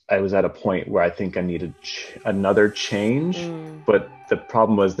I was at a point where I think I needed another change. Mm, But the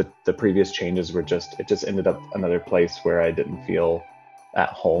problem was that the previous changes were it just ended up another place where I didn't feel at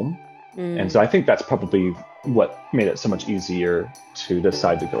home. And so mm. I think that's probably what made it so much easier to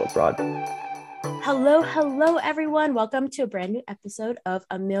decide to go abroad. Hello, hello, everyone. Welcome to a brand new episode of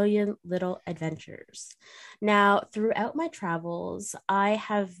A Million Little Adventures. Now, throughout my travels, I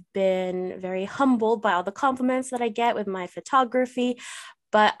have been very humbled by all the compliments that I get with my photography,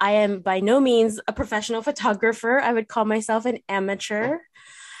 but I am by no means a professional photographer. I would call myself an amateur.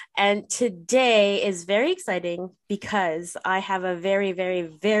 And today is very exciting because I have a very, very,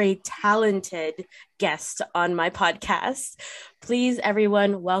 very talented guest on my podcast. Please,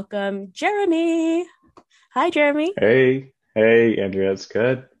 everyone, welcome Jeremy. Hi, Jeremy. Hey, Andrea, it's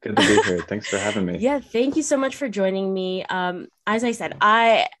good. Good to be here. Thanks for having me. Yeah, thank you so much for joining me. As I said,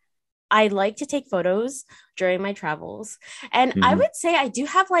 I like to take photos during my travels. And I Hmm. would say I do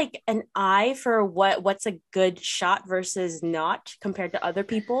have like an eye for what's a good shot versus not compared to other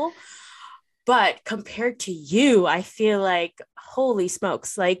people. But compared to you, I feel like holy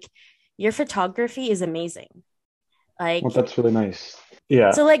smokes, like your photography is amazing. Well, Like that's really nice.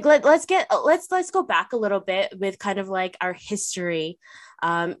 Yeah. so like let's go back a little bit with kind of like our history.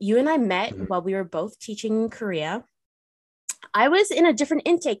 You and I met Mhm. while we were both teaching in Korea. I was in a different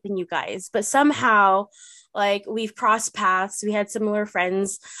intake than you guys, but somehow like we've crossed paths. We had similar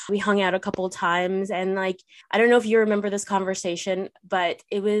friends. We hung out a couple of times and like I don't know if you remember this conversation, but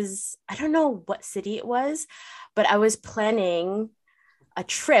it was I don't know what city it was, but I was planning a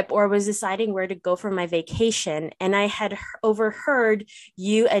trip or was deciding where to go for my vacation and I had overheard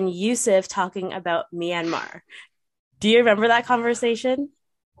you and Yusuf talking about Myanmar. Do you remember that conversation?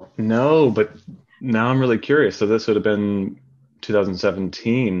 No, but now I'm really curious. So this would have been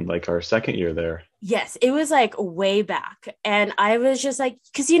 2017, like our second year there. Yes, it was like way back. And I was just like,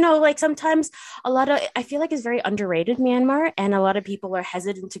 because, like sometimes I feel like it's very underrated, Myanmar, and a lot of people are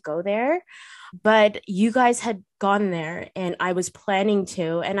hesitant to go there. But you guys had gone there, and I was planning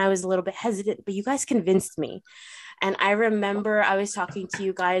to, and I was a little bit hesitant, but you guys convinced me. And I remember I was talking to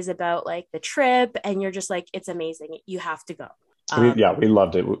you guys about like the trip, and you're just like, it's amazing. You have to go. Yeah, Um, we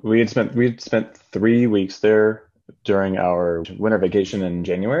loved it. We had spent 3 weeks there during our winter vacation in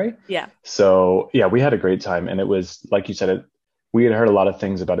January. yeah. So yeah, we had a great time, and it was like you said, we had heard a lot of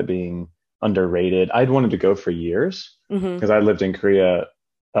things about it being underrated. I'd wanted to go for years Hmm. because I lived in Korea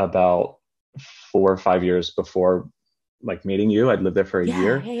about 4 or 5 years before like meeting you. I'd lived there for a Yeah,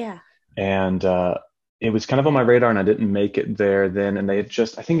 year, yeah, yeah. and it was kind of on my radar, and I didn't make it there then. And they had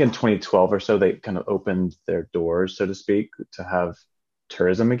just, I think in 2012 or so, they kind of opened their doors, so to speak, to have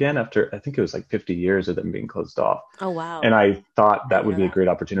tourism again after I think it was like 50 years of them being closed off. Oh, And wow. I thought I that didn't would know be a that. great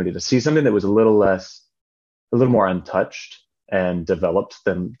opportunity to see something that was a little more untouched and developed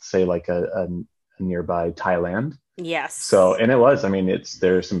than, say, like a nearby Thailand. So, Yes. and it was, I mean,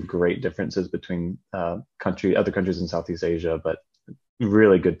 there are some great differences between other countries in Southeast Asia, but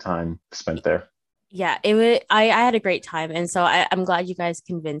really good time spent there. Yeah, it was I had a great time and so I'm glad you guys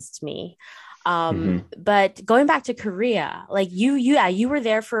convinced me. Hmm. But going back to Korea, like you were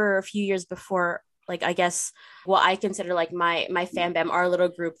there for a few years before like I guess what I consider like my fam bam, our little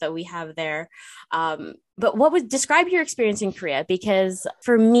group that we have there. But what would describe your experience in Korea? Because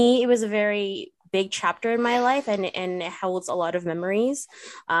for me, it was a very big chapter in my life and it holds a lot of memories.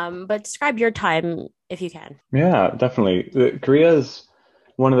 But describe your time if you can. Yeah, definitely. Korea is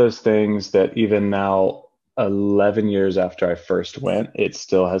one of those things that even now, 11 years after I first went, it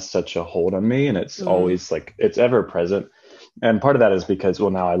still has such a hold on me. And it's Mm, always like, it's ever present. And part of that is because,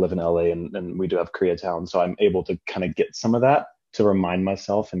 well, now I live in LA and we do have Koreatown. So I'm able to kind of get some of that to remind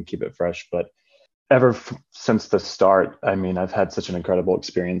myself and keep it fresh. But since the start, I mean, I've had such an incredible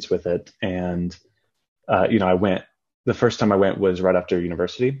experience with it. And, the first time I went was right after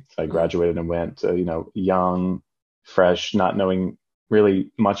university. So I mm, graduated and went, young, fresh, not knowing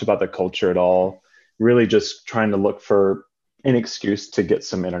really much about the culture at all, really just trying to look for an excuse to get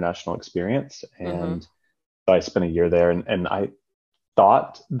some international experience. mm-hmm. And so I spent a year there, and I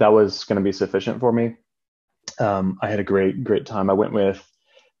thought that was going to be sufficient for me. I had a great time. I went with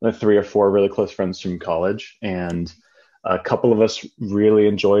 3 or 4 really close friends from college, and a couple of us really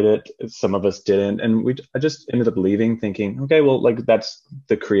enjoyed it. Some of us didn't, and I just ended up leaving, thinking, okay, well, like that's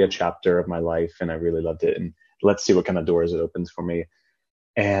the Korea chapter of my life, and I really loved it, and let's see what kind of doors it opens for me.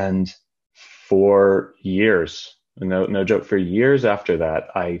 And for years, no joke, for years after that,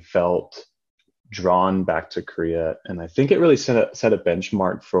 I felt drawn back to Korea, and I think it really set a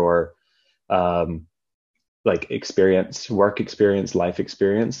benchmark for um, like work experience, life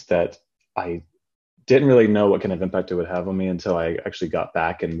experience that I didn't really know what kind of impact it would have on me until I actually got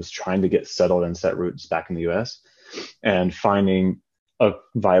back and was trying to get settled and set roots back in the US and finding a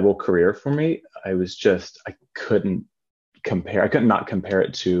viable career for me. I couldn't compare, I could not compare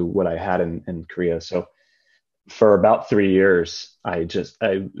it to what I had in Korea. So for about 3 years, it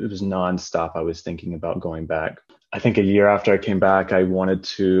was nonstop. I was thinking about going back. I think a year after I came back, I wanted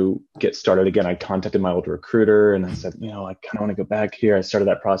to get started again. I contacted my old recruiter and I said, I kind of want to go back here. I started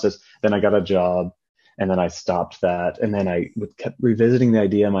that process. Then I got a job and then I stopped that. And then kept revisiting the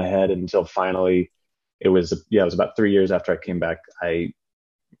idea in my head until finally it was about 3 years after I came back. I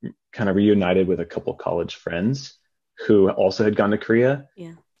kind of reunited with a couple college friends who also had gone to Korea.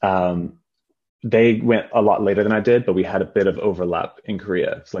 Yeah. They went a lot later than I did, but we had a bit of overlap in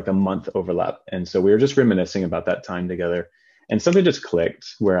Korea. It's like a month overlap. And so we were just reminiscing about that time together. And something just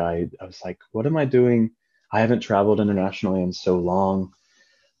clicked where I was like, what am I doing? I haven't traveled internationally in so long.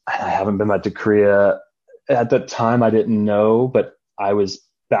 I haven't been back to Korea. At that time, I didn't know, but I was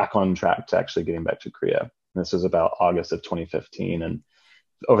back on track to actually getting back to Korea. And this was about August of 2015. And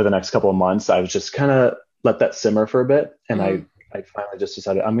over the next couple of months, I was just kind of let that simmer for a bit. And I finally just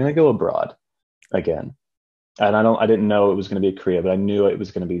decided I'm going to go abroad again. And I didn't know it was going to be Korea, but I knew it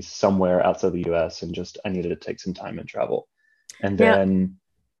was going to be somewhere outside the US and I needed to take some time and travel. And then,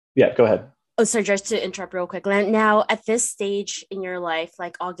 yeah, go ahead. Oh, sorry, just to interrupt real quick. Now, at this stage in your life,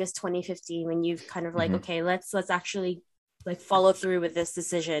 like August 2015, when you've kind of like, okay, let's actually like follow through with this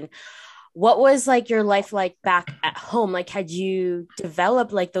decision. What was like your life like back at home? Like, had you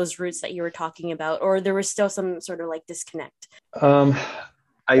developed like those roots that you were talking about, or there was still some sort of like disconnect?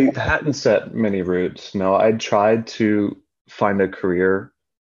 I hadn't set many roots. No, I tried to find a career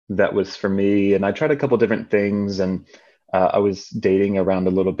that was for me, and I tried a couple different things, and I was dating around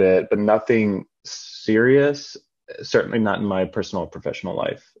a little bit, but nothing serious. Certainly not in my personal or professional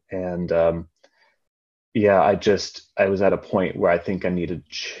life. And I was at a point where I think I needed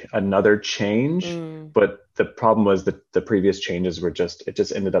another change. But the problem was that the previous changes it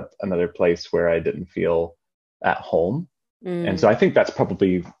just ended up another place where I didn't feel at home. And so I think that's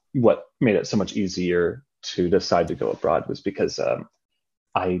probably what made it so much easier to decide to go abroad, was because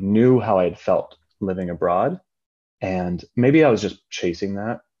I knew how I had felt living abroad, and maybe I was just chasing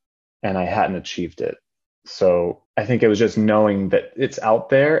that and I hadn't achieved it. So I think it was just knowing that it's out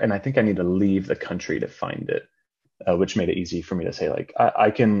there, and I think I need to leave the country to find it, which made it easy for me to say, like, I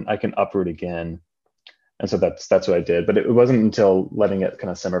can uproot again. And so that's what I did. But it wasn't until letting it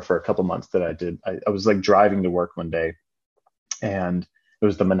kind of simmer for a couple months that I did. I was like driving to work one day, and it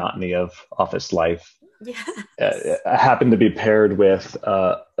was the monotony of office life. Yeah. It happened to be paired with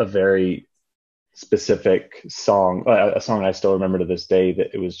a very specific song, a song I still remember to this day,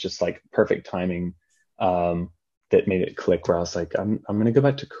 that it was just like perfect timing, that made it click, where I was like, I'm going to go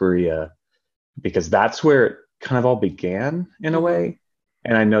back to Korea, because that's where it kind of all began in a way.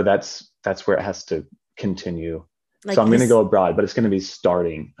 And I know that's where it has to continue. Like, so I'm going to go abroad, but it's going to be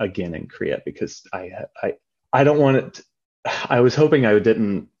starting again in Korea, because I don't want it. I was hoping I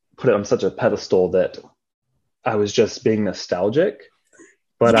didn't put it on such a pedestal that I was just being nostalgic,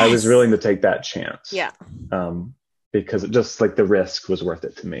 but I was willing to take that chance. Yeah. Because it just like the risk was worth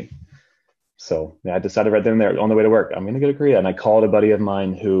it to me. So I decided right then and there on the way to work, I'm going to go to Korea. And I called a buddy of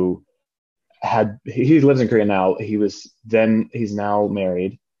mine who he lives in Korea now. He's now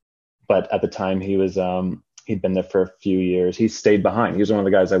married, but at the time he'd been there for a few years. He stayed behind. He was one of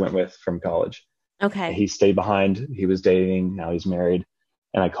the guys I went with from college. Okay. He stayed behind. He was dating. Now he's married.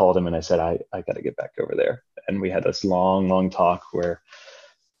 And I called him and I said, I got to get back over there. And we had this long, long talk where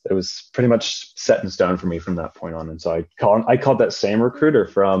it was pretty much set in stone for me from that point on. And so I called that same recruiter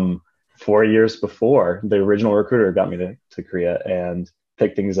from 4 years before. The original recruiter got me to Korea and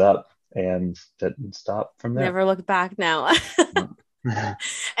picked things up and didn't stop from there. Never look back now.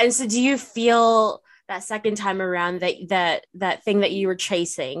 And so do you feel that second time around that thing that you were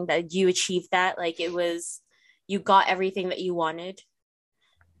chasing, that you achieved that, like you got everything that you wanted?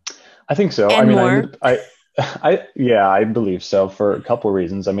 I think so. And I mean, more. I believe so, for a couple of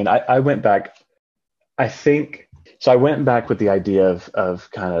reasons. I mean, I went back, I went back with the idea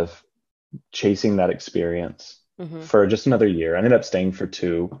of kind of chasing that experience for just another year. I ended up staying for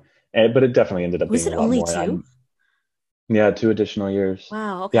 2, but it definitely ended up being a lot more. Was it only 2? Yeah, 2 additional years.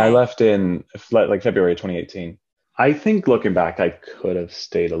 Wow. Okay. Yeah, I left in like February 2018. I think looking back, I could have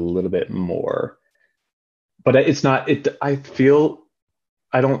stayed a little bit more, but it's not.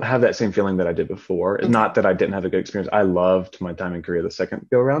 I don't have that same feeling that I did before. It's not that I didn't have a good experience. I loved my time in Korea the second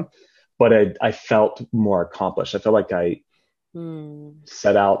go around, but I felt more accomplished. I felt like I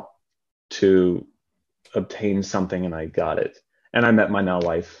set out to obtain something and I got it. and I met my now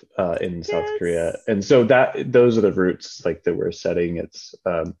wife in South Korea, Yes. and so those are the roots like that we're setting. It's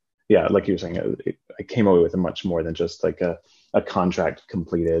yeah, like you were saying, I came away with much more than just like a contract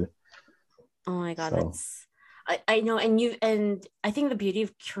completed. Oh my God, So I know, and I think the beauty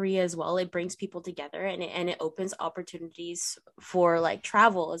of Korea as well, it brings people together, and it opens opportunities for like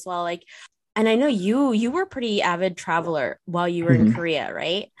travel as well. Like, and I know you were a pretty avid traveler while you were in mhm. Korea,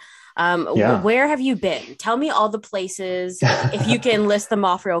 right? Yeah. Where have you been? Tell me all the places, if you can list them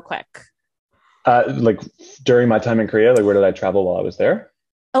off real quick. Like during my time in Korea, like where did I travel while I was there?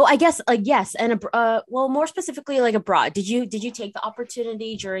 Oh, I guess yes, and well, more specifically, like abroad. Did you take the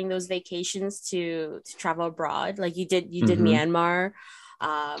opportunity during those vacations to travel abroad? Like you did Hmm. Myanmar.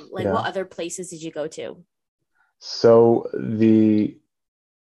 Like what Yeah. other places did you go to? So the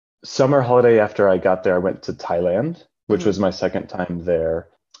summer holiday after I got there, I went to Thailand, which Hmm. was my second time there.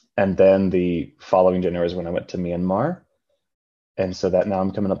 And then the following January is when I went to Myanmar. And so that now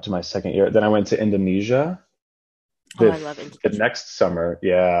I'm coming up to my second year. Then I went to Indonesia. Oh, The I love the Indonesia. next summer,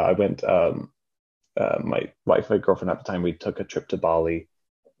 yeah, I went my wife, my girlfriend at the time, we took a trip to Bali.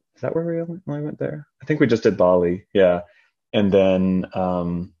 Is that where we went there? I think we just did Bali. Yeah. And then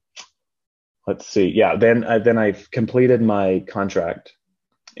let's see. Yeah, then I completed my contract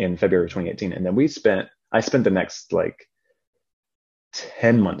in February 2018, and then I spent the next like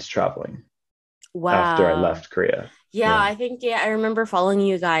 10 months traveling after I Wow. left Korea. Yeah, Yeah. I think I remember following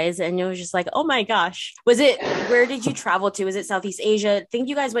you guys, and it was just like, oh my gosh. Was it where did you travel to? Was it Southeast Asia? I think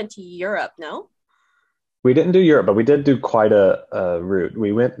you guys went to Europe, no? We didn't do Europe, but we did do quite a route.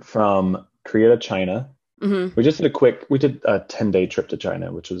 We went from Korea to China. Mm-hmm. We did a 10-day trip to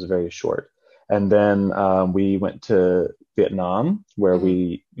China, which was very short. And then we went to Vietnam, where Mm-hmm.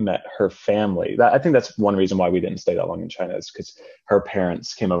 we met her family. I think that's one reason why we didn't stay that long in China, is because her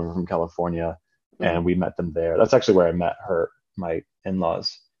parents came over from California, Mm-hmm. and we met them there. That's actually where I met my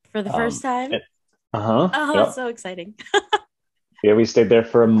in-laws. For the first Um, time? uh-huh. Oh, that's Yep. so exciting. Yeah, we stayed there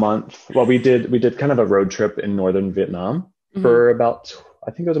for a month. Well, we did kind of a road trip in northern Vietnam Mm-hmm. for about, I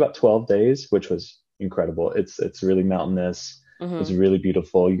think it was about 12 days, which was incredible. It's really mountainous. It's Mm-hmm. really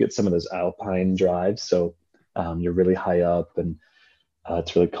beautiful. You get some of those alpine drives, so you're really high up, and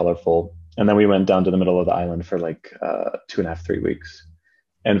it's really colorful. And then we went down to the middle of the island for like 2.5, 3 weeks.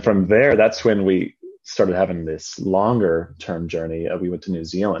 And from there, that's when we started having this longer term journey. We went to New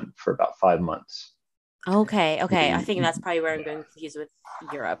Zealand for about 5 months. Okay, okay. I We think that's probably where I'm going confused with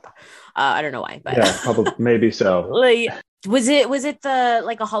Europe. I don't know why, but Yeah, probably maybe so. like, was it the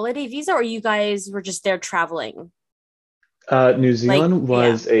like a holiday visa, or you guys were just there traveling? New Like, Zealand yeah.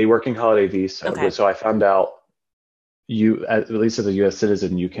 was a working holiday visa. Okay. So I found out at least as a US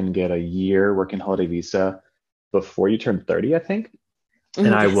citizen, you can get a year working holiday visa before you turn 30, I think. And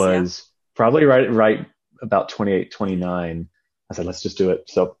Mhm, I yes, yeah. was probably right about 28, 29. I said, let's just do it.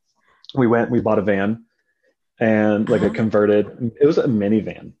 So we bought a van, and like a Uh-huh. converted, it was a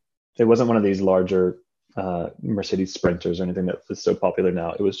minivan. It wasn't one of these larger Mercedes Sprinters or anything that is so popular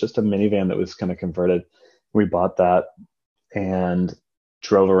now. It was just a minivan that was kind of converted. We bought that and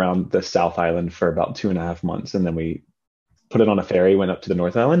drove around the South Island for about 2.5 months. And then we put it on a ferry, went up to the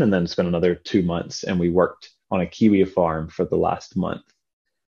North Island, and then spent another 2 months. And we worked on a kiwi farm for the last month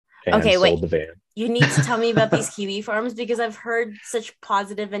and Okay, wait. sold the van. You need to tell me about these kiwi farms because I've heard such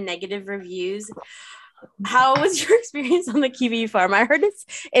positive and negative reviews. How was your experience on the kiwi farm? I heard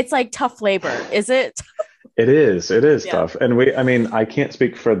it's like tough labor. Is it? It is Yeah. tough. And I mean, I can't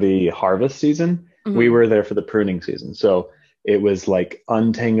speak for the harvest season. We Hmm. were there for the pruning season. So it was like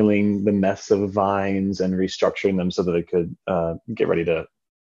untangling the mess of vines and restructuring them so that they could get ready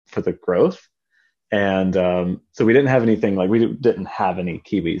for the growth. And so we didn't have anything, like we didn't have any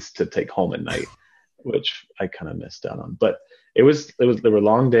kiwis to take home at night, which I kind of missed out on. But there were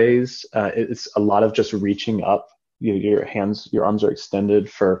long days. It's a lot of just reaching up. Your arms are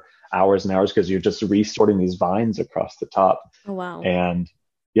extended for hours and hours because you're just resorting these vines across the top. Oh wow. And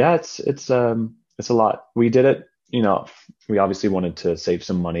yeah, it's a lot. We did it. We obviously wanted to save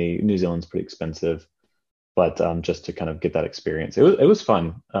some money. New Zealand's pretty expensive, but just to kind of get that experience, it was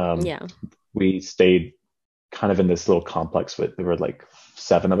fun. Yeah. We stayed kind of in this little complex with there were like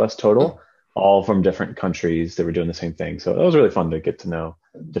 7 of us total, all from different countries that were doing the same thing. So it was really fun to get to know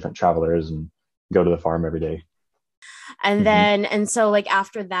different travelers and go to the farm every day. And Hmm. then and so like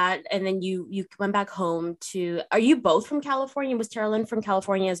after that, and then you went back home to. Are you both from California? Was Carolyn from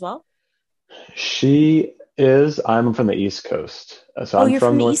California as well? I'm from the East Coast. So Oh, I'm you're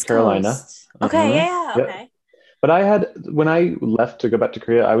from from the North East Carolina. Coast. Okay, Uh-huh. yeah, yeah, Yep. okay. But when I left to go back to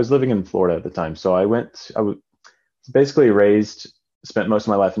Korea, I was living in Florida at the time. So I was basically raised, spent most of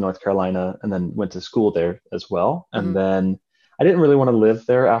my life in North Carolina, and then went to school there as well. And Hmm. then I didn't really want to live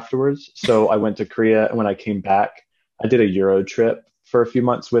there afterwards. So I went to Korea, and when I came back, I did a Euro trip for a few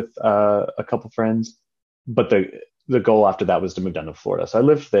months with a couple friends. But the goal after that was to move down to Florida. So I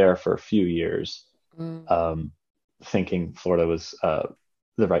lived there for a few years, Mm. um, thinking Florida was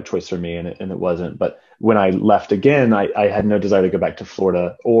the right choice for me, and it wasn't. But when I left again, I had no desire to go back to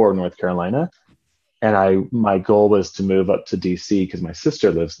Florida or North Carolina. And my goal was to move up to DC because my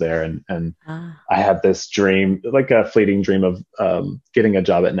sister lives there, and Ah. I had this dream, like a fleeting dream of getting a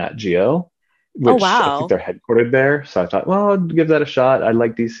job at Nat Geo, Oh, which I think wow. they're headquartered there. So I thought, well, I'll give that a shot. I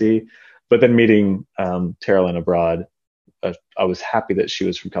like DC. But then meeting Terrell abroad, I was happy that she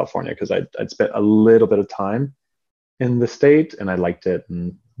was from California because I'd spent a little bit of time in the state and I liked it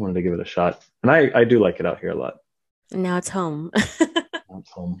and wanted to give it a shot. And I do like it out here a lot. Now it's home. It's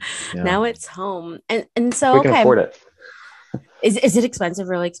home. Yeah. Now it's home. And We so can okay. afford it. Is it expensive,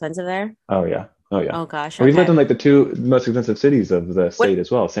 really expensive there? Oh yeah. Oh yeah. Oh gosh, And we've lived okay. in like the two most expensive cities of the What state as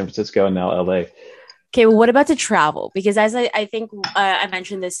well, San Francisco and now LA. Okay, well, what about to travel? Because as I think I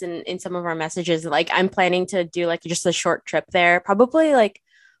mentioned this in some of our messages, like I'm planning to do like just a short trip there, probably like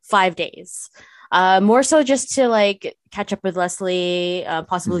 5 days. More so just to like catch up with Leslie,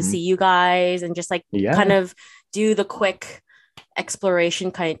 possibly Hmm. see you guys, and just like kind Yeah, of do the quick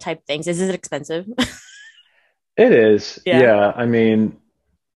exploration kind of type things. Is it expensive? it is. Yeah. Yeah. I mean,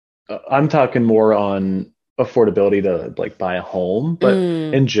 I'm talking more on affordability to like buy a home, but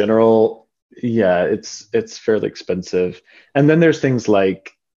Mm, in general, yeah, it's fairly expensive. And then there's things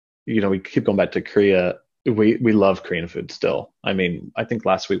like, we keep going back to Korea. We love Korean food still. I mean, I think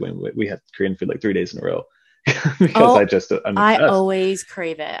last week when we had Korean food like 3 days in a row because oh, I'm I obsessed. always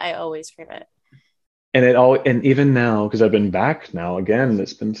crave it. I always crave it. And even now, because I've been back now again,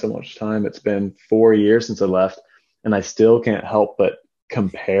 it's been so much time. It's been 4 years since I left, and I still can't help but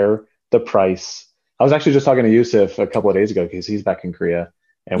compare the price. I was actually just talking to Yusuf a couple of days ago because he's back in Korea,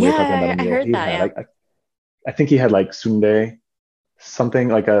 and we were talking about Yeah, a I meal heard he that. had. Yeah. I think he had like sundae, something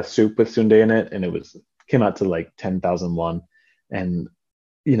like a soup with sundae in it, and it was came out to like 10,000 won. And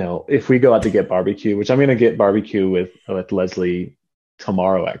if we go out to get barbecue, which I'm gonna get barbecue with Leslie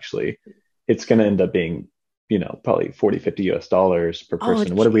tomorrow, actually, it's gonna end up being, probably 40, 50 US dollars per Oh,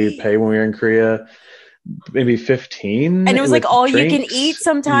 person. What did we gee. pay when we were in Korea? Maybe 15 And it was like with all you can eat drinks.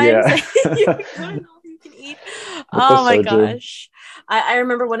 sometimes. Yeah, You could go and all you can eat. with the Oh my soju. gosh. I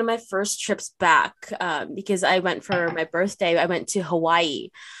remember one of my first trips back, because I went for my birthday. I went to Hawaii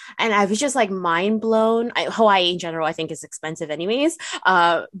and I was just like mind blown. Hawaii in general, I think is expensive anyways.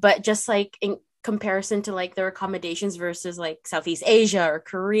 But just like in comparison to like their accommodations versus like Southeast Asia or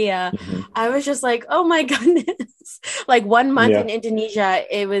Korea, Hmm. I was just like, oh my goodness. Like 1 month Yeah. in Indonesia,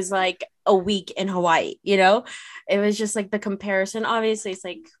 it was like a week in Hawaii, you know? It was just like the comparison. Obviously, it's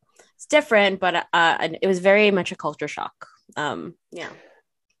like it's different, but and it was very much a culture shock. Yeah.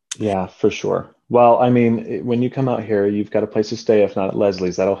 Yeah, for sure. Well, I mean, when you come out here, you've got a place to stay, if not at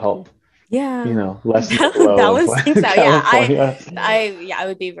Leslie's. That'll help, Yeah. lessen the blow of Balance things out. Yeah, California. I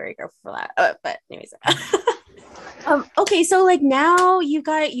would be very grateful for that. But anyways. Okay, so like now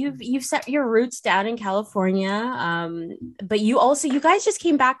you've set your roots down in California. But you guys just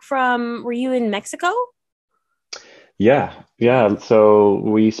came back from, were you in Mexico? Yeah, yeah. So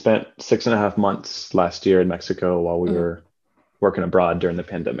we spent 6.5 months last year in Mexico while we Mhm. were working abroad during the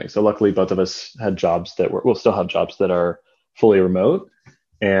pandemic. So luckily, both of us had jobs we'll still have jobs that are fully remote.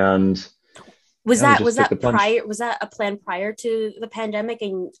 And Was yeah, we that just was took the that plunge. prior was that a plan prior to the pandemic,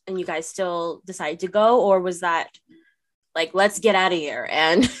 and you guys still decided to go, or was that like let's get out of here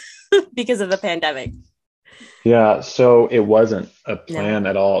and because of the pandemic? Yeah, so it wasn't a No. plan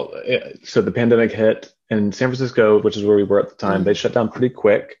at all. So the pandemic hit in San Francisco, which is where we were at the time. They Mm. shut down pretty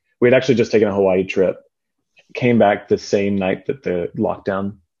quick. We had actually just taken a Hawaii trip, came back the same night that the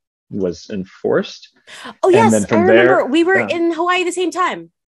lockdown was enforced. Oh And yes, then I from remember there, we were in Hawaii the same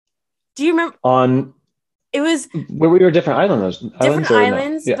time. Do you remember? on It was where we were different different islands or no?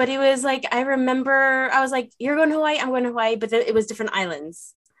 islands, Yeah, but it was like I remember I was like, "You're going to Hawaii, I'm going to Hawaii," but it was different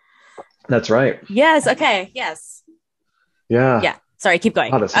islands. that's right. Yes. Okay. Yes. Yeah. Yeah. Sorry. Keep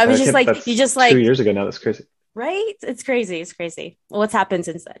going. Wow, I was just like, you that's just 2 years like, ago now. That's crazy. right? It's crazy. It's crazy. Well, what's happened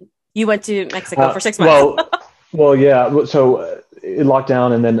since then? You went to Mexico Uh, for 6 months. well, yeah. So it locked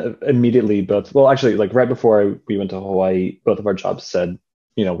down, and then immediately both. Well, actually, like right before we went to Hawaii, both of our jobs said,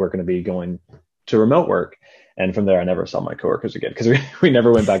 we're going to be going to remote work, and from there, I never saw my coworkers again because we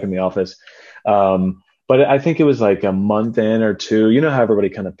never went back in the office. But I think it was like a month in or two. You know how everybody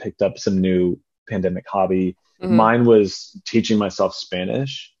kind of picked up some new pandemic hobby. Mhm. Mine was teaching myself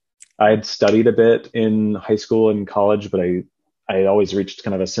Spanish. I had studied a bit in high school and college, but I I always reached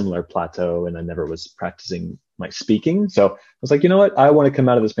kind of a similar plateau, and I never was practicing my speaking. So I was like, you know what? I want to come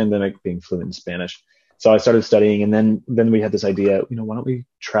out of this pandemic being fluent in Spanish. So I started studying, and then we had this idea, why don't we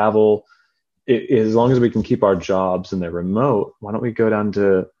travel? As long as we can keep our jobs and they're remote, why don't we go down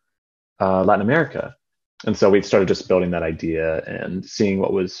to Latin America? And so we started just building that idea and seeing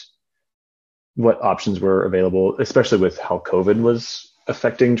what options were available, especially with how COVID was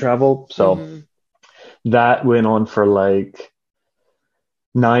affecting travel. So that went on for like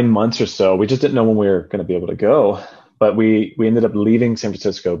 9 months or so. We just didn't know when we were going to be able to go. But we ended up leaving San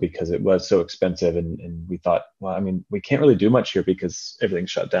Francisco because it was so expensive. And we thought, well, I mean, we can't really do much here because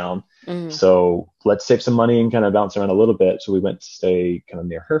everything's shut down. So let's save some money and kind of bounce around a little bit. So we went to stay kind of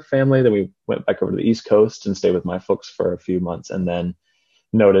near her family. Then we went back over to the East Coast and stayed with my folks for a few months. And then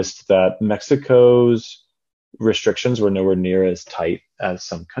noticed that Mexico's restrictions were nowhere near as tight as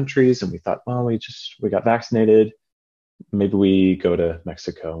some countries. And we thought, well, we got vaccinated. Maybe we go to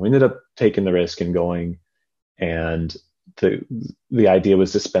Mexico. We ended up taking the risk and going. And the idea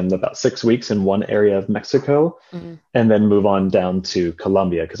was to spend about 6 weeks in one area of Mexico and then move on down to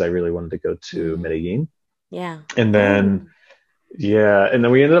Colombia because I really wanted to go to Medellin. Yeah. And then, we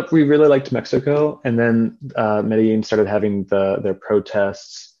really liked Mexico. And then Medellin started having their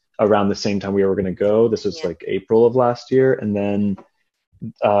protests around the same time we were going to go. This was like April of last year. And then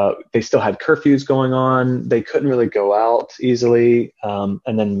they still had curfews going on. They couldn't really go out easily.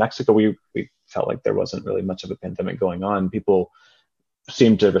 And then Mexico, we felt like there wasn't really much of a pandemic going on. People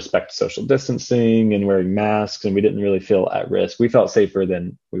seemed to respect social distancing and wearing masks, and we didn't really feel at risk. We felt safer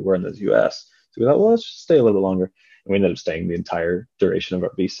than we were in the US. So we thought, well, let's just stay a little longer. And we ended up staying the entire duration of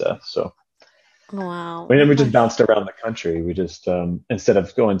our visa. So wow. We just bounced around the country. We just, instead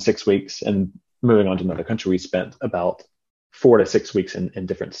of going 6 weeks and moving on to another country, we spent about 4 to 6 weeks in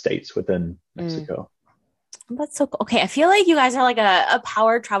different states within Mexico. That's so cool. Okay, I feel like you guys are like a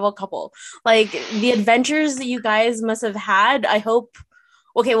power travel couple. Like the adventures that you guys must have had. I hope.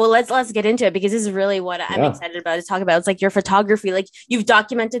 Okay, well let's get into it because this is really what I'm excited about to talk about. It's like your photography. Like you've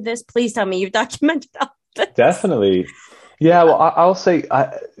documented this. Please tell me you've documented all this. Definitely. Yeah. Well, I'll say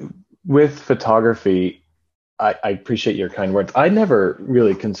with photography, I appreciate your kind words. I never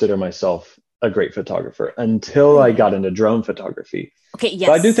really consider myself a great photographer until I got into drone photography. Okay. Yes.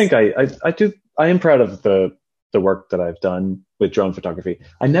 So I do think I am proud of the work that I've done with drone photography.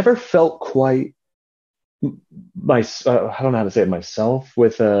 I never felt quite I don't know how to say it myself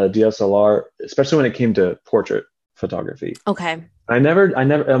with a DSLR, especially when it came to portrait photography. Okay.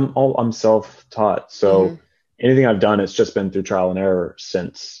 I'm self-taught. So anything I've done, it's just been through trial and error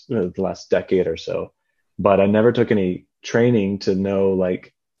since the last decade or so. But I never took any training to know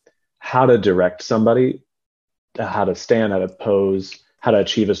like how to direct somebody, how to stand, how to pose, how to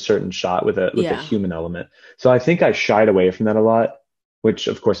achieve a certain shot with a human element. So I think I shied away from that a lot, which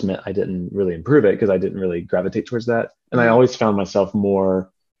of course meant I didn't really improve it because I didn't really gravitate towards that. And I always found myself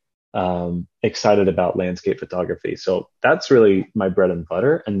more excited about landscape photography. So that's really my bread and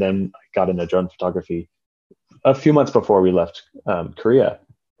butter. And then I got into drone photography a few months before we left Korea.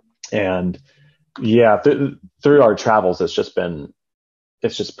 And through our travels, it's just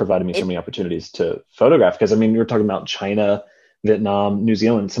provided me so many opportunities to photograph. Because I mean, we're talking about China, Vietnam, New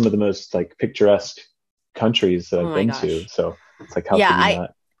Zealand, some of the most like picturesque countries that I've been to. So it's like, how can you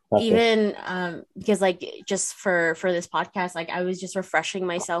not? Even because like just for this podcast, like I was just refreshing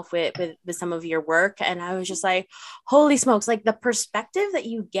myself with some of your work, and I was just like, holy smokes, like the perspective that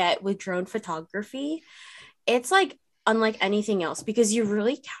you get with drone photography, it's like unlike anything else because you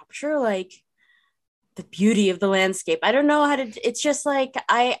really capture like the beauty of the landscape. I don't know how to, it's just like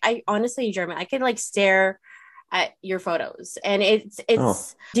I honestly, Jeremy, I can like stare at your photos, and it's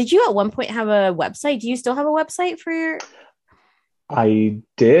Did you at one point have a website? Do you still have a website for your? I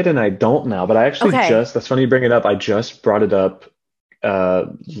did, and I don't now, but I actually that's funny you bring it up. I just brought it up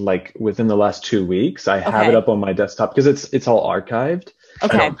like within the last 2 weeks. I have it up on my desktop because it's all archived.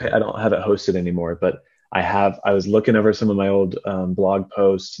 Okay. I don't have it hosted anymore, but I was looking over some of my old blog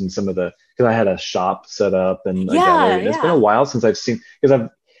posts and some of because I had a shop set up and it's been a while since I've seen, because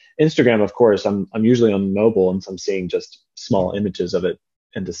Instagram, of course, I'm usually on mobile, and so I'm seeing just small images of it,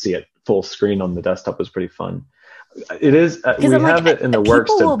 and to see it full screen on the desktop was pretty fun. It is. We have it in the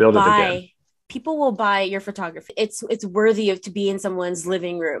works to build it again. People will buy your photography. It's worthy to be in someone's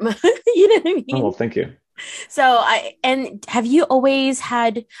living room. You know what I mean? Oh, well, thank you. So and have you always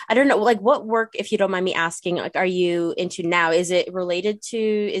had, I don't know, like what work, if you don't mind me asking, like are you into now? Is it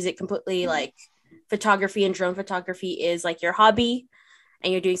completely like photography and drone photography is like your hobby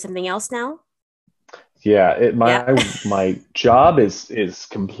and you're doing something else now? Yeah, Yeah. my job is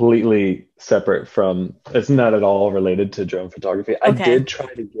completely separate from, it's not at all related to drone photography. I Okay. did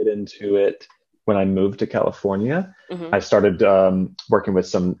try to get into it when I moved to California. Hmm. I started working with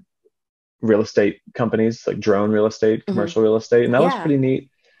some real estate companies, like drone real estate, Hmm. commercial real estate, and that was Yeah. pretty neat.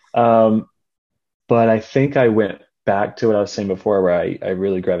 Um, but I think I went back to what I was saying before, where I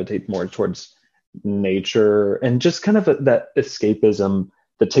really gravitate more towards nature and just kind of that escapism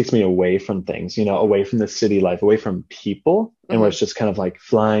that takes me away from things, away from the city life, away from people, and where Hmm. it's just kind of like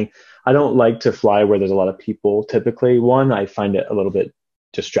flying. I don't like to fly where there's a lot of people typically. One, I find it a little bit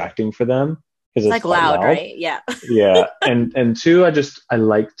distracting for them because It's it's like quite loud, loud. right? Yeah. Yeah. And two, I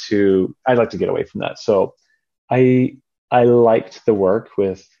like to get away from that. So I I liked the work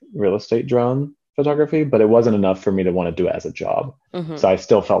with real estate drone photography, but it wasn't enough for me to want to do it as a job. Hmm. So I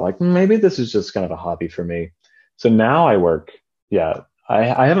still felt like maybe this is just kind of a hobby for me. So now I work, yeah.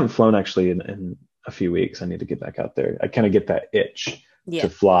 I haven't flown actually in a few weeks. I need to get back out there. I kind of get that itch Yeah. to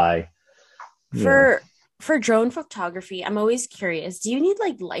fly. Yeah. For for drone photography, I'm always curious. Do you need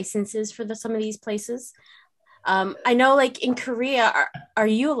like licenses for some of these places? I know like in Korea, are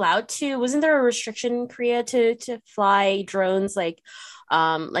you allowed to, wasn't there a restriction in Korea to fly drones like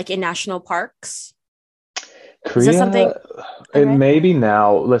in national parks? Is that something Korea, I it read? may be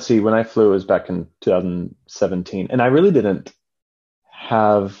now. Let's see, when I flew, it was back in 2017. And I really didn't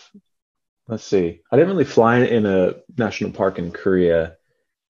have, let's see, I didn't really fly in a national park in Korea.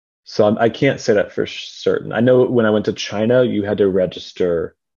 So I can't say that for certain. I know when I went to China, you had to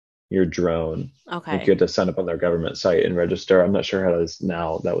register your drone. Like you Okay. had to sign up on their government site and register. I'm not sure how it is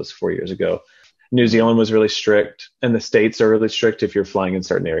now. That was 4 years ago. New Mhm. Zealand was really strict, and the states are really strict if you're flying in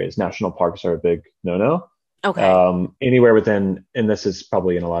certain areas. National parks are a big no-no. Okay. Anywhere within, and this is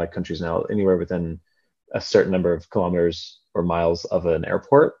probably in a lot of countries now, anywhere within a certain number of kilometers or miles of an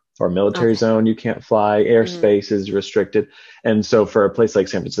airport or military Okay. zone, you can't fly. Hmm. Airspace is restricted. And so, for a place like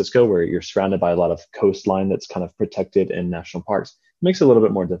San Francisco, where you're surrounded by a lot of coastline that's kind of protected in national parks, it makes it a little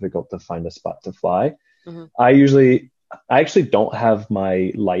bit more difficult to find a spot to fly. Hmm. I usually, I actually don't have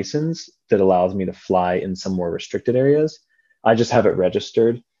my license that allows me to fly in some more restricted areas. I just have it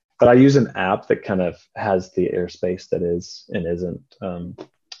registered, but I use an app that kind of has the airspace that is and isn't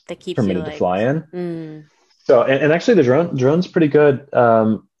That keeps you permitted to like, fly in. mm, So, and actually, the drone's pretty good.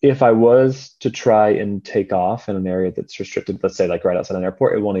 If I was to try and take off in an area that's restricted, let's say like right outside an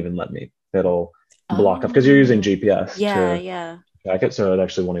airport, it won't even let me. It'll block off because you're using oh, GPS yeah, to yeah. track it, so it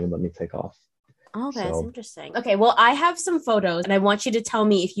actually won't even let me take off. Okay, that's So, interesting. Okay, well, I have some photos and I want you to tell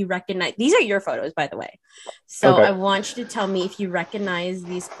me if you recognize these are your photos, by the way. So I okay. want you to tell me if you recognize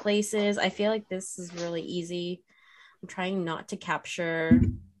these places. I feel like this is really easy. I'm trying not to capture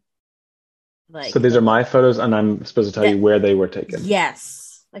So like these are my photos, and I'm supposed to tell yeah, you where they were taken. yes.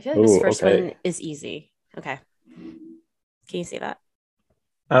 I feel like this Oh, first okay. one is easy. Okay. Can you see that?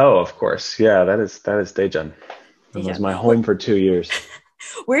 Oh, of course. Yeah, that is Daejeon. It was Deja. my home for 2 years.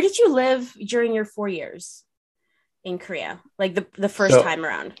 Where did you live during your 4 years in Korea? Like the first So, time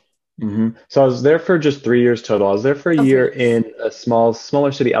around? so I was there for just 3 years total. I was there for a Oh, year 3 years. in a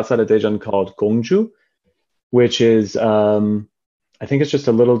smaller city outside of Daejeon called Gongju, which is, I think it's just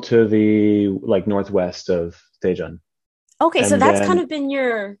a little to the like northwest of Daejeon. Okay, so And that's kind then, of been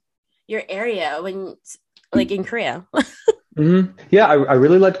your area when like in Korea. yeah, I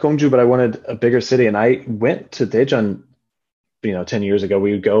really liked Gongju, but I wanted a bigger city, and I went to Daejeon 10 years ago.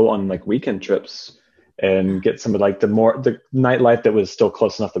 We would go on like weekend trips and get some of like the nightlife that was still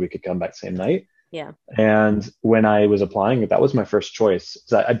close enough that we could come back same night. Yeah. And when I was applying, that was my first choice.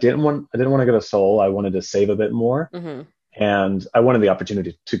 So I didn't want to go to Seoul. I wanted to save a bit more, Hmm. and I wanted the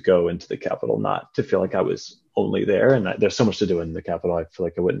opportunity to go into the capital, not to feel like I was only there. And there's so much to do in the capital. I feel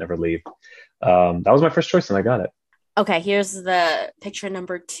like I would never leave. That was my first choice, and I got it. Okay, here's the picture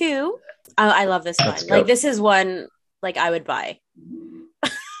number two. I love this Let's one. Like go. this is one like I would buy.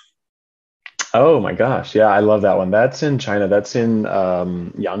 Oh my gosh. Yeah, I love that one. That's in China. That's in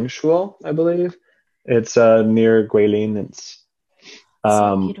Yangshuo, I believe. It's near Guilin. It's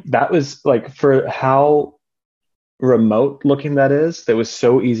So beautiful. that was like for how remote looking that is, that was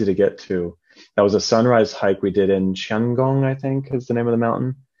so easy to get to. That was a sunrise hike we did in Qiangong, I think is the name of the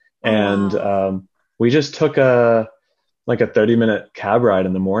mountain. Oh And wow. we just took a 30-minute cab ride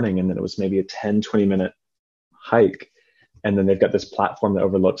in the morning, and then it was maybe a 10-20 minute hike. And then they've got this platform that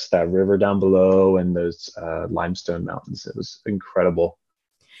overlooks that river down below and those limestone mountains. It was incredible.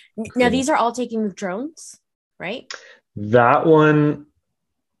 Now Incredible. these are all taken with drones, right? That one,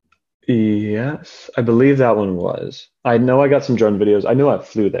 yes, I believe that one was. I know I got some drone videos. I know I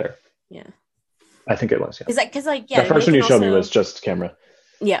flew there. Yeah. I think it was, yeah. Because like yeah, The they first one can you showed me was also just camera.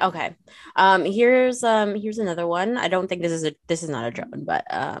 Yeah, okay. Here's another one. I don't think this is not a drone, but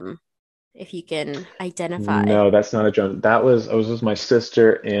if you can identify. No, that's not a drone. I was with my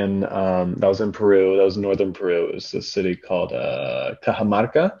sister in that was in Peru. That was northern Peru. It was a city called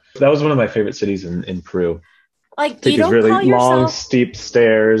Cajamarca. That was one of my favorite cities in Peru. Like Take you these don't really call long, yourself steep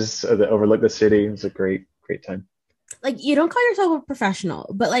stairs that overlook the city. It was a great time. like you don't call yourself a professional,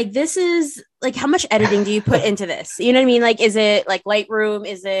 but like this is like how much editing do you put into this? You know what I mean? Like is it like Lightroom?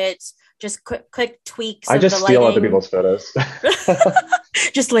 Is it just quick tweaks I of the just steal other lighting? people's photos.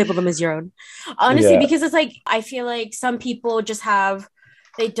 Just label them as your own. Honestly, Yeah, because it's like I feel like some people just have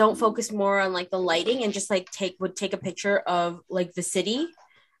they don't focus more on like the lighting and just like take a picture of like the city,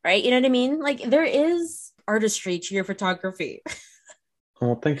 right? You know what I mean? Like there is artistry to your photography.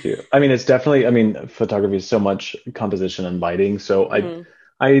 well, thank you. I mean, it's definitely, I mean, photography is so much composition and lighting. So Mm-hmm.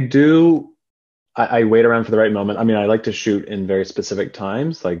 I do, I wait around for the right moment. I mean, I like to shoot in very specific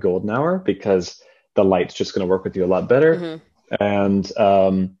times, like golden hour, because the light's just going to work with you a lot better. Mm-hmm. And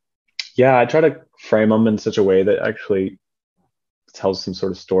yeah, I try to frame them in such a way that actually tells some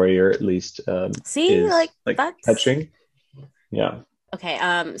sort of story or at least See, is like like that's touching. Yeah. okay.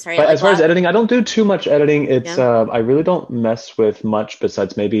 Sorry, But like as far as last, editing, I don't do too much editing. It's yeah. I really don't mess with much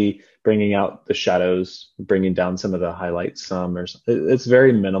besides maybe bringing out the shadows, bringing down some of the highlights. Some or it's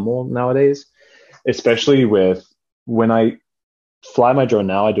very minimal nowadays, especially with when I fly my drone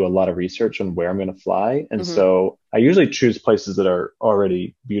now. I do a lot of research on where I'm going to fly, and Mm-hmm. so I usually choose places that are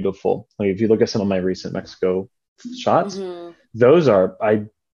already beautiful. Like if you look at some of my recent Mexico shots, Mm-hmm. those are I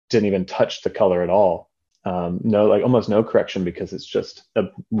didn't even touch the color at all. No, like almost no correction because it's just a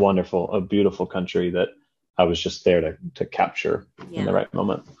beautiful country that I was just there to capture in the Yeah. right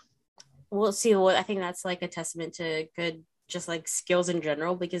moment. We'll see. Well, I think that's like a testament to good, just like skills in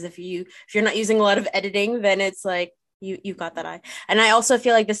general. Because if you're not using a lot of editing, then it's like you got that eye. And I also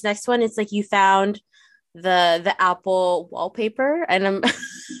feel like this next one, it's like you found the Apple wallpaper, and I'm.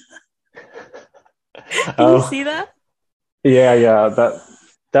 Can you Oh, see that? yeah.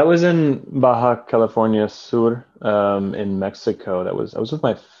 That was in Baja California Sur, in Mexico. I was with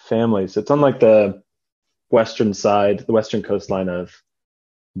my family. So it's on like the western side, the western coastline of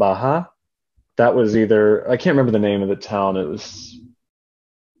Baja. That was either I can't remember the name of the town. It was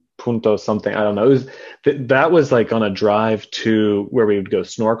Punto something. I don't know. It was that was like on a drive to where we would go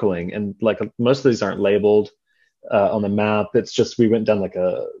snorkeling, and like most of these aren't labeled on the map. It's just we went down like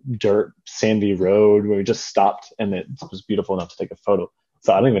a dirt sandy road where we just stopped, and it was beautiful enough to take a photo.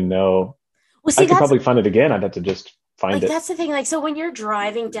 So I don't even know. Well, I see, could that's probably find it again. I'd have to just find like it. that's the thing. Like, so when you're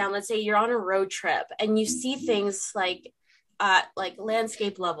driving down, let's say you're on a road trip, and you see things like at like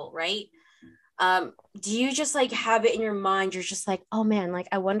landscape level, right? um do you just like have it in your mind, you're just like, oh man, like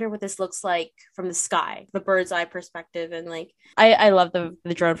I wonder what this looks like from the sky, the bird's eye perspective, and like I love the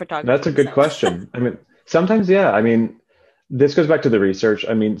drone That's a photography, good so. question. I mean, sometimes, yeah. I mean, this goes back to the research.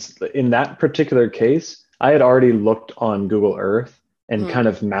 I mean, in that particular case, I had already looked on Google Earth and Mhm, kind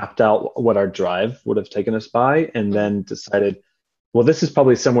of mapped out what our drive would have taken us by, and mhm, then decided, well, this is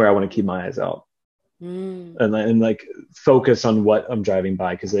probably somewhere I want to keep my eyes out mm. and like focus on what I'm driving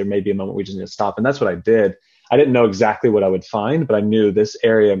by because there may be a moment we just need to stop. And that's what I did. I didn't know exactly what I would find, but I knew this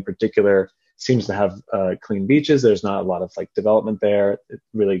area in particular seems to have clean beaches. There's not a lot of like development there. It's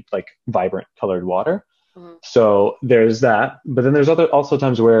really like vibrant colored water. Mhm. So there's that. But then there's other also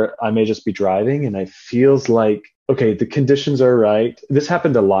times where I may just be driving and it feels like, okay, the conditions are right. This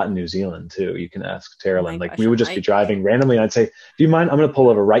happened a lot in New Zealand too. You can ask Oh Terilyn. my Like we gosh, would just be driving randomly and I'd say, do you mind? I'm going to pull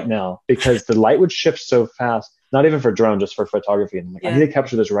over right now because the light would shift so fast, not even for drone, just for photography. And I'm like, I yeah. need to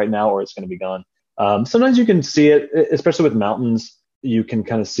capture this right now or it's going to be gone. Sometimes you can see it, especially with mountains. You can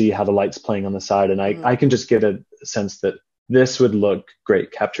kind of see how the light's playing on the side. And Mhm, I can just get a sense that this would look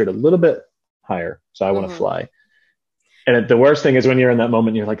great captured a little bit higher. So I want to mhm. fly. And the worst thing is when you're in that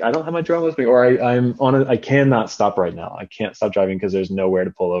moment, you're like, I don't have my drone with me, or I'm on it. I cannot stop right now. I can't stop driving because there's nowhere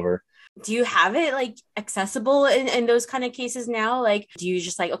to pull over. Do you have it like accessible in those kind of cases now? Like, do you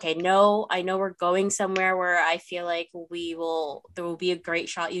just like, okay, no, I know we're going somewhere where I feel like there will be a great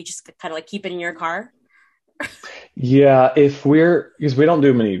shot. You just kind of like keep it in your car. Yeah, if we're because we don't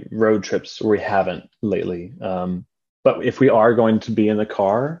do many road trips, or we haven't lately. But if we are going to be in the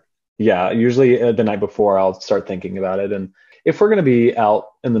car, yeah, usually the night before I'll start thinking about it. And if we're going to be out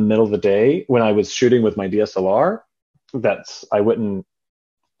in the middle of the day, when I was shooting with my DSLR, that's I wouldn't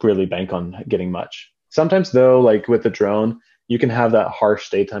really bank on getting much. Sometimes though, like with the drone, you can have that harsh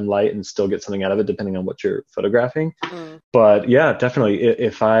daytime light and still get something out of it depending on what you're photographing. Mm, But yeah, definitely.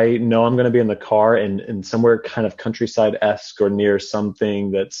 If I know I'm going to be in the car and somewhere kind of countryside esque or near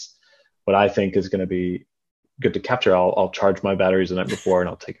something that's what I think is going to be good to capture, I'll charge my batteries the night before and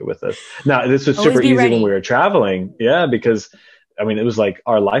I'll take it with us. Now, this was Always super be easy ready. when we were traveling. Yeah, because I mean, it was like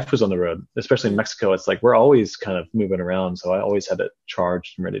our life was on the road, especially in Mm. Mexico. It's like we're always kind of moving around. So I always had it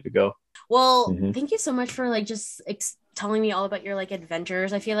charged and ready to go. Well, Hmm. thank you so much for like just telling me all about your like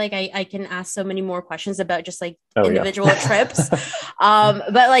adventures. I feel like I can ask so many more questions about just like Oh, yeah. individual trips.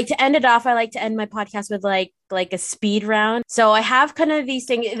 But like to end it off, I like to end my podcast with like a speed round. So I have kind of these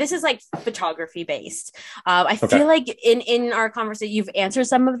things. This is like photography based. I Okay. feel like in our conversation you've answered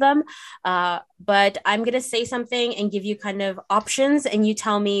some of them. But I'm gonna say something and give you kind of options, and you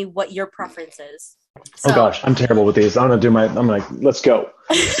tell me what your preference is. Oh So gosh, I'm terrible with these. I'm like, let's go.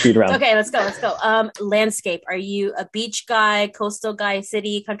 Speed round. okay, let's go. Landscape. Are you a beach guy, coastal guy,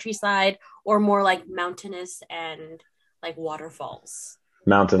 city, countryside, or more like mountainous and like waterfalls? What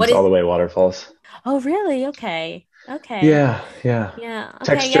Mountains all is the way, waterfalls. Oh really? Okay. Okay. Yeah, yeah. Yeah.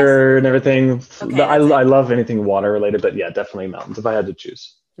 Okay, yes. Texture and everything. Okay, I that's it. I love anything water related, but yeah, definitely mountains if I had to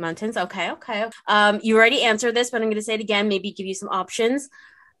choose. Mountains. Okay, okay. You already answered this, but I'm gonna say it again, maybe give you some options.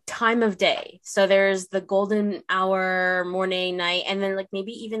 Time of day. So there's the golden hour, morning, night, and then like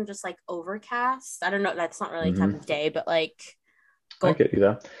maybe even just like overcast. I don't know, that's not really time Hmm. of day, but like I go get you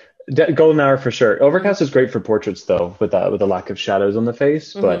though. Golden hour for sure. mm-hmm. Overcast is great for portraits though, with the lack of shadows on the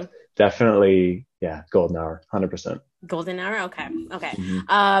face, Mm-hmm. but definitely, yeah, golden hour, 100%. Golden hour. Okay. Okay.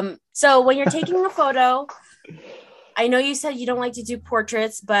 Hmm. So when you're taking a photo, I know you said you don't like to do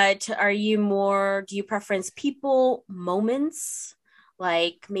portraits, but do you preference people, moments,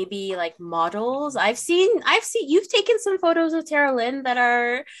 like maybe like models? I've seen you've taken some photos of Tara Lynn that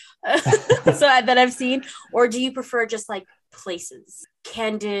are, that I've seen, or do you prefer just like places,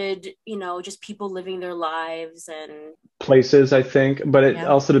 candid, just people living their lives and Places, I think, but it yeah.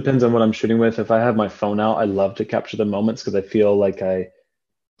 also depends on what I'm shooting with. If I have my phone out, I love to capture the moments because I feel like I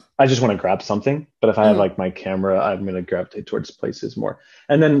just want to grab something. But if I have Mm-hmm. like my camera, I'm going to gravitate towards places more.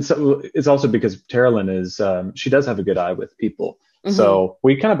 And then so it's also because Terilyn is she does have a good eye with people, Mm-hmm. so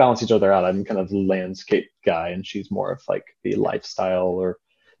we kind of balance each other out. I'm kind of the landscape guy, and she's more of like the lifestyle or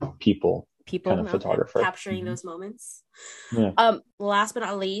people kind People, of okay, photographer. capturing Hmm. those moments. Yeah. Last but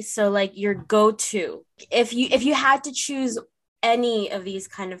not least, so like your go-to, if you had to choose any of these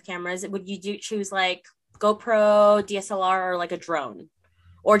kind of cameras, would you choose like GoPro, DSLR, or like a drone,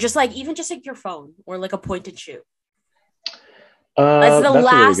 or just like even just like your phone or like a point and shoot? That's the That's a really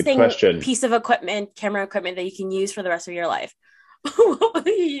last good thing question. piece of equipment, camera equipment that you can use for the rest of your life. What will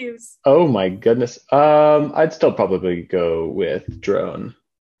you use? Oh my goodness. I'd still probably go with drone.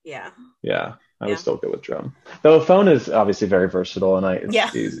 Yeah, Yeah, I would yeah, still go with drone. Though a phone is obviously very versatile and it's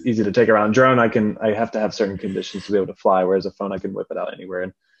yeah, easy to take around. Drone, I have to have certain conditions to be able to fly, whereas a phone I can whip it out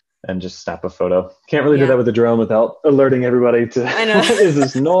anywhere and just snap a photo. Can't really do yeah. that with a drone without alerting everybody to I know. what is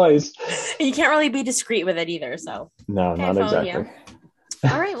this noise? You can't really be discreet with it either. So No, okay, not phone, yeah. exactly.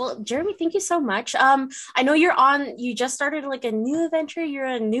 All right. Well, Jeremy, thank you so much. I know you just started like a new adventure. You're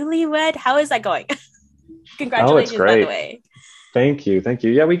a newlywed. How is that going? Oh, it's Congratulations, by the great. way. Thank you. Thank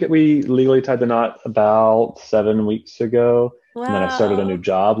you. Yeah, we legally tied the knot about 7 weeks ago. And then I started a new Wow.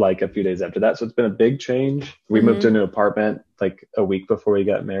 job like a few days after that. So it's been a big change. We moved to a Mm-hmm. new apartment like a week before we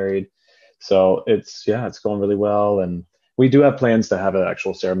got married. So it's going really well. And we do have plans to have an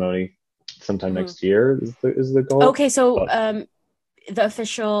actual ceremony sometime Mm-hmm. next year is the goal. Okay, so But the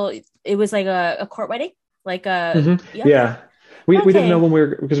official, it was like a court wedding, like mhm, yeah, okay, yeah, we didn't know okay. when we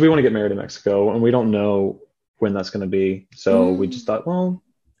were because we want to get married in Mexico and we don't know when that's going to be. So we just Mm. thought, well,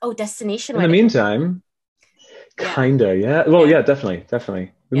 Oh, destination in the wedding. meantime, Yeah, kinda, yeah. Well, yeah, yeah,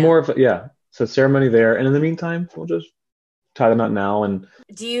 definitely. yeah. More of yeah. So ceremony there, and in the meantime, we'll just tie the knot now. And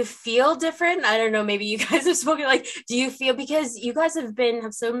Do you feel different? I don't know. Maybe you guys have spoken. Like, do you feel because you guys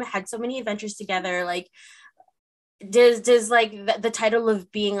had so many adventures together? Like, does like the title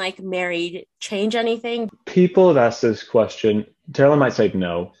of being like married change anything? people have asked this question. Taylor might say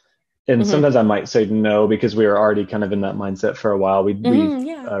no, and Mm-hmm. sometimes I might say no because we were already kind of in that mindset for a while. We Mm-hmm,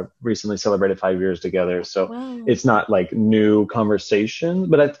 yeah. recently celebrated 5 years together, so Wow. it's not like new conversation.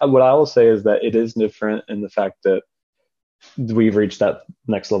 But what I will say is that it is different in the fact that we've reached that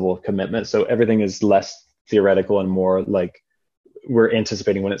next level of commitment. So everything is less theoretical and more like we're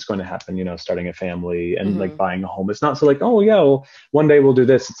anticipating when it's going to happen, starting a family and like Mm-hmm. buying a home. It's not so like, oh yeah, well, one day we'll do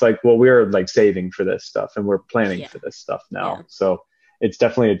this. It's like, well, we're like saving for this stuff and we're planning Yeah. for this stuff Yeah. now. So it's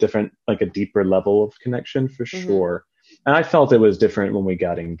definitely a different, like a deeper level of connection for Mm-hmm. sure. And I felt it was different when we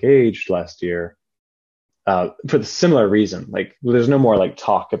got engaged last year, for the similar reason. Like, there's no more like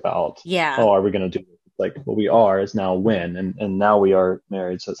talk about, Yeah. oh, are we going to do this? Like what we are is now when, and now we are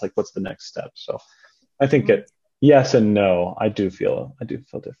married. So it's like, what's the next step? So I think Mhm. it, yes and no. I do feel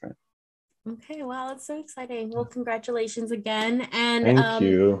different. Okay, wow, that's so exciting. Well, congratulations again. And Thank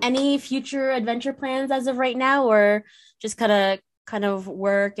you. any future adventure plans as of right now, or just kind of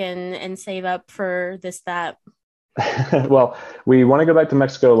work and save up for this, that? Well, we want to go back to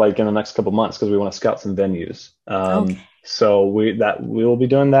Mexico like in the next couple months because we want to scout some venues. Okay. So we will be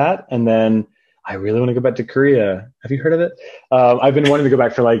doing that, and then I really want to go back to Korea. Have you heard of it? I've been wanting to go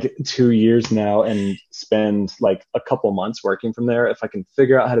back for like 2 years now and spend like a couple months working from there. If I can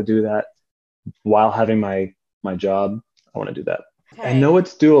figure out how to do that while having my job, I want to do that. I Okay. know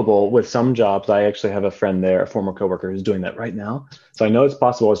it's doable with some jobs. I actually have a friend there, a former coworker, who's doing that right now. So I know it's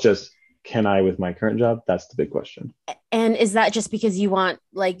possible. It's just, can I with my current job? That's the big question. And is that just because you want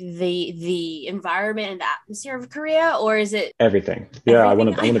like the environment and the atmosphere of Korea, or is it Everything. Yeah, I everything?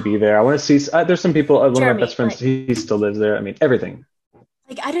 want to. I I want to be know, there. I want to see. There's some people. One of my best Jeremy, friends. He still lives there. I mean, everything.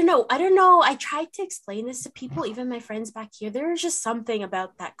 I don't know. I don't know. I tried to explain this to people, even my friends back here. There's just something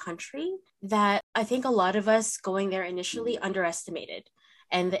about that country that I think a lot of us going there initially underestimated,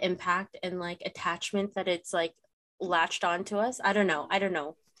 and the impact and like attachment that it's like latched onto us. I don't know. I don't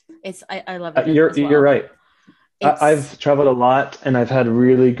know. I love it You're as you're well. right. It's I've traveled a lot and I've had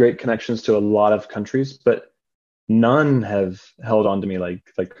really great connections to a lot of countries, but none have held on to me like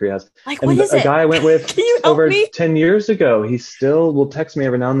Korea has. like, what And is a it? guy I went with Can you help over me? 10 years ago, he still will text me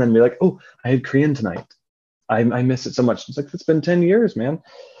every now and then and be like, "Oh, I had Korean tonight. I miss it so much." It's like, it's been 10 years, man.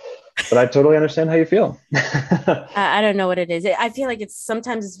 But I totally understand how you feel. I don't know what it is. I feel like it's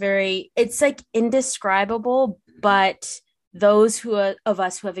sometimes it's like indescribable, but those of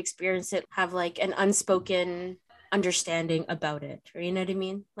us who have experienced it have like an unspoken understanding about it. You know what I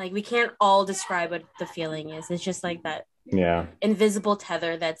mean? Like we can't all describe what the feeling is. It's just like that Yeah, invisible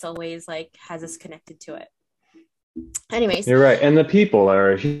tether that's always like has us connected to it. Anyways, you're right. And the people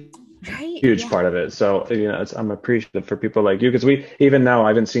are a right? huge Yeah. part of it. So, I'm appreciative for people like you because we, even now, I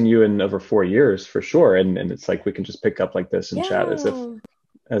haven't seen you in over 4 years for sure. And it's like we can just pick up like this and chat Yeah. as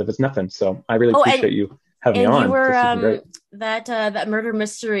if it's nothing. So I really Oh, and appreciate you having me and you on. were This has been great. that murder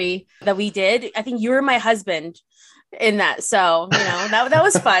mystery that we did. I think you were my husband in that. So, that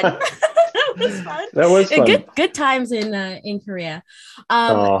was fun. That was fun. That was fun. Good times in Korea.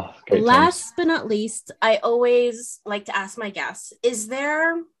 Um Oh, great times. Last but not least, I always like to ask my guests, is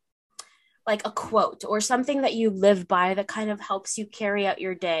there like a quote or something that you live by that kind of helps you carry out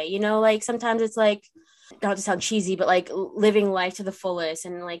your day? Like sometimes it's like, not to sound cheesy, but like living life to the fullest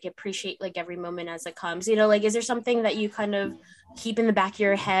and like appreciate like every moment as it comes. Like, is there something that you kind of keep in the back of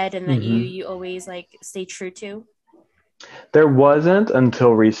your head and that you Hmm. you always like stay true to? There wasn't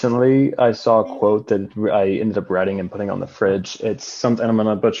until recently. I saw a quote that I ended up writing and putting on the fridge. It's something, I'm going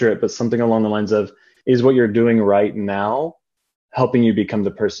to butcher it, but something along the lines of, is what you're doing right now helping you become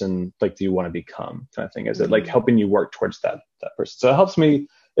the person like you want to become, kind of thing? Is it like Mm. helping you work towards that person? So it helps me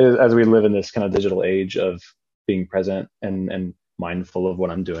as we live in this kind of digital age of being present and mindful of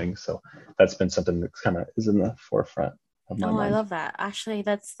what I'm doing. So that's been something that kind of is in the forefront of my Oh, I mind. love that. Actually,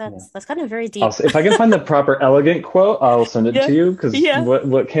 that's Yeah. that's that's kind of very I'll deep. if I can find the proper elegant quote, I'll send it Yeah. to you because Yeah.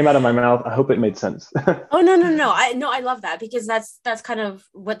 what came out of my mouth, I hope it made sense. Oh, no, no, no. I love that because that's kind of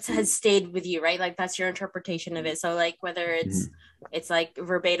what has stayed with you, right? Like that's your interpretation of it. So like whether Mhm. it's like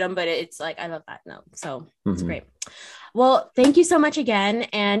verbatim, but it's like I love that. No. So it's Mhm. great. Well, thank you so much again.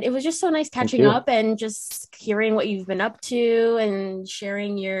 And it was just so nice Thank catching you. up and just hearing what you've been up to and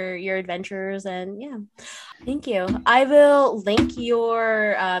sharing your adventures. And yeah, thank you. I will link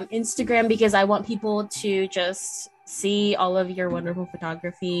your Instagram because I want people to just see all of your wonderful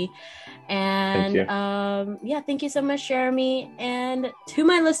photography. Thank And you. yeah, thank you so much, Jeremy. And to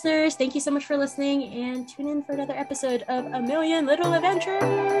my listeners, thank you so much for listening and tune in for another episode of A Million Little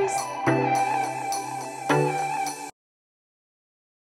Adventures.